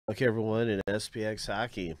Luck everyone in SPX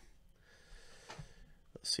hockey.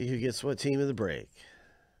 Let's see who gets what team of the break.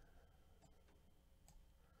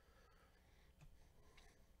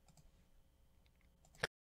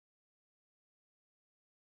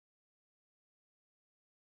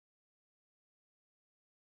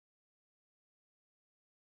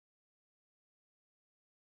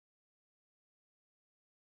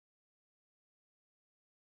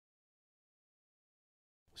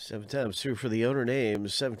 Seven times through for the owner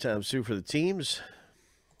names, seven times through for the teams.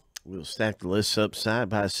 We'll stack the lists up side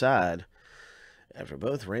by side after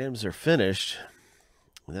both Rams are finished.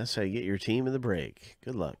 And that's how you get your team in the break.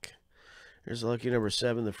 Good luck. Here's lucky number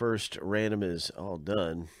 7. The first random is all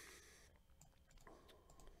done.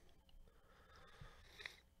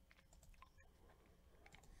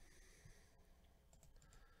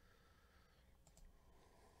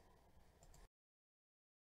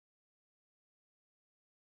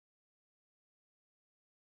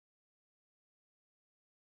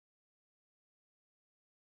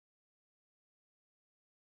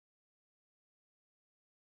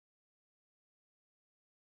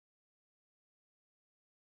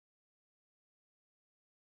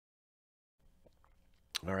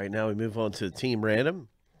 All right, now we move on to team random.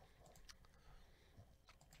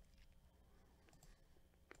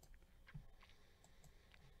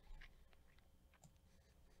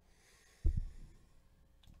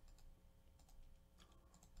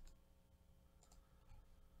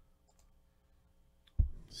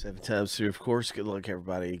 Seven times through, of course. Good luck,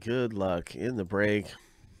 everybody. Good luck in the break.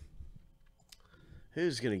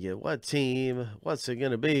 Who's going to get what team? What's it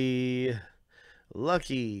going to be?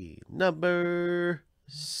 Lucky number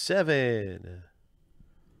 7.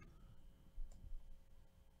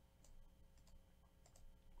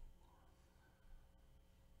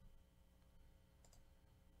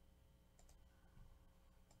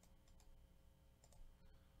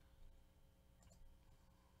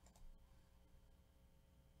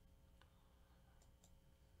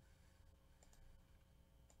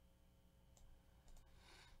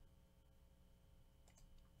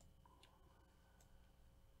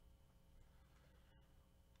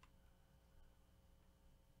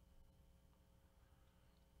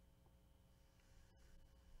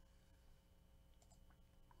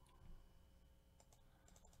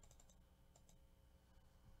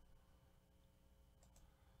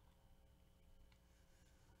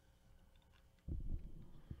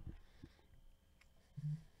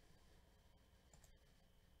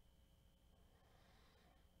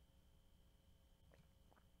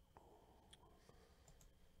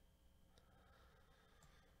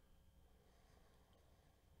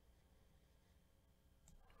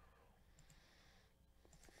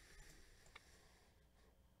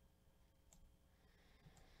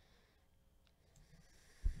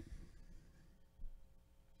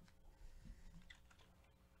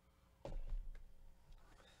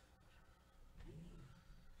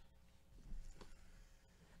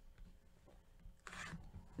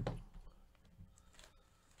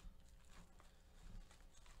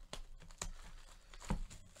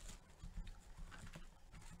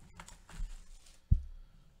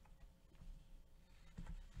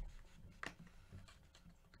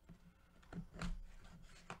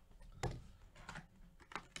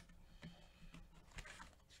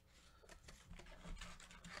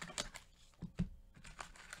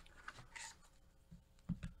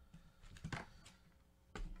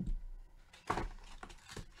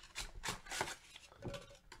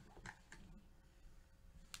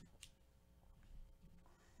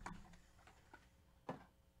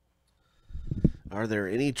 Are there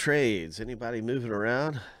any trades? Anybody moving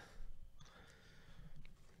around?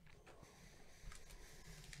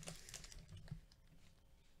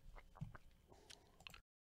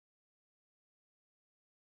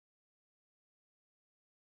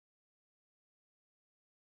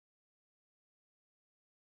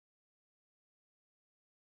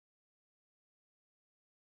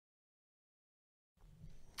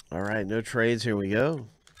 All right, no trades. Here we go.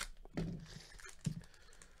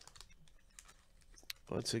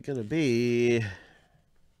 What's it going to be?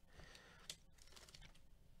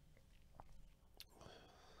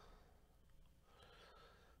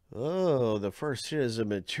 Oh, the first hit is a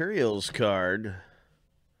materials card.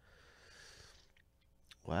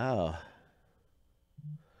 Wow.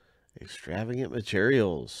 Extravagant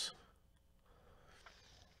materials.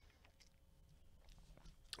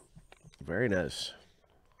 Very nice.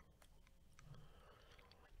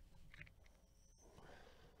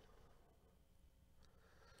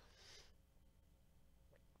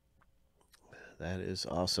 That is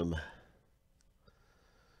awesome.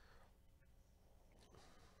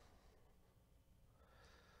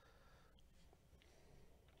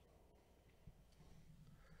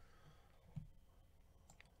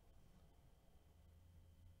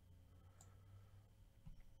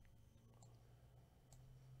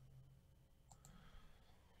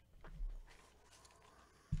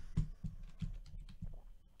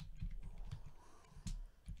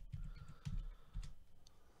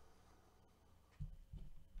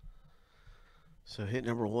 So hit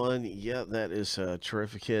number 1, yep, that is a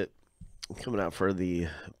terrific hit. Coming out for the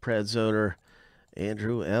Preds owner,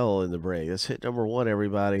 Andrew L. in the break. That's hit number 1,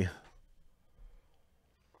 everybody.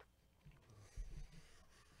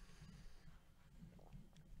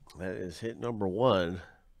 That is hit number 1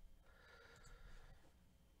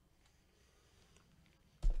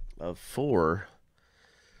 of 4.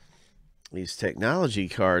 These technology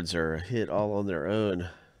cards are a hit all on their own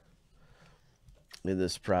in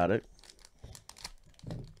this product.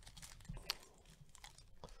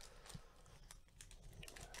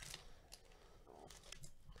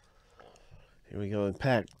 Here we go in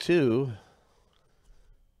pack 2.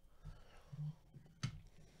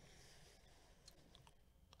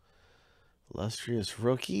 Illustrious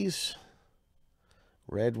Rookies,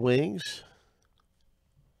 Red Wings.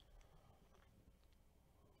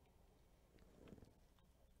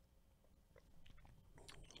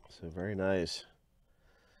 So very nice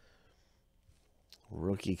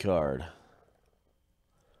rookie card.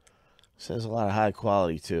 Says a lot of high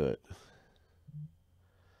quality to it.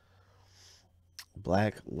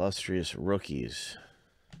 Black Illustrious Rookies,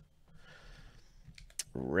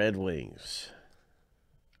 Red Wings.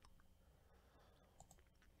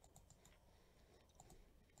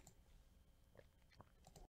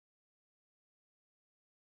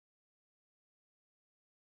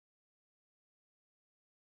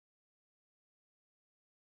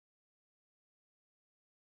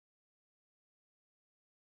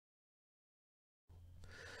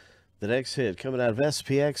 The next hit coming out of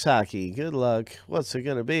SPX Hockey. Good luck. What's it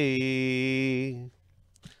going to be?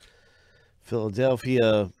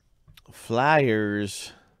 Philadelphia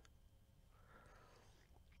Flyers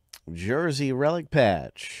jersey relic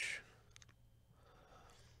patch.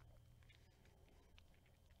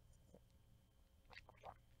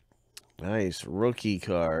 Nice rookie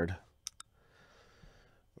card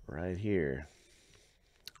right here.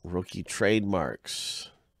 Rookie trademarks.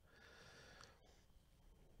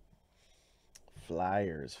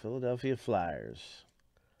 Flyers, Philadelphia Flyers.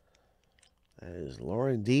 That is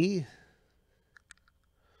Lauren D.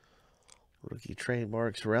 Rookie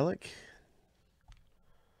trademarks relic.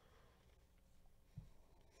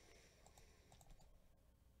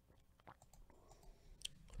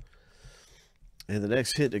 And the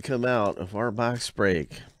next hit to come out of our box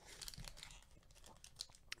break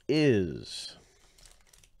is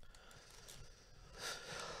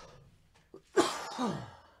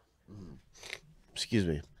excuse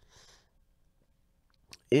me,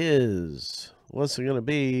 what's it going to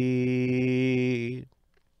be?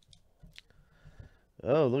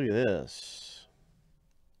 Oh, look at this.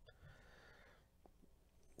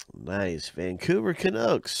 Nice. Vancouver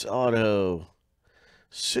Canucks auto.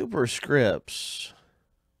 Superscripts.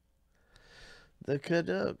 The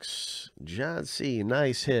Canucks. John C.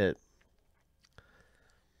 Nice hit.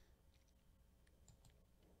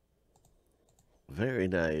 Very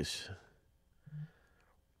nice.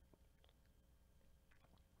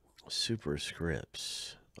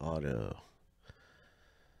 Superscripts auto.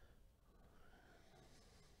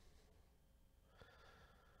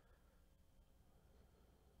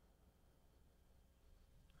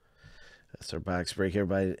 That's our box break,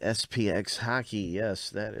 everybody. SPX Hockey. Yes,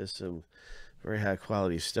 that is some very high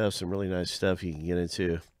quality stuff. Some really nice stuff you can get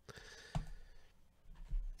into.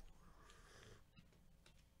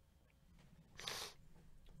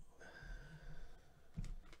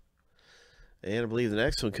 And I believe the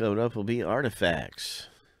next one coming up will be Artifacts.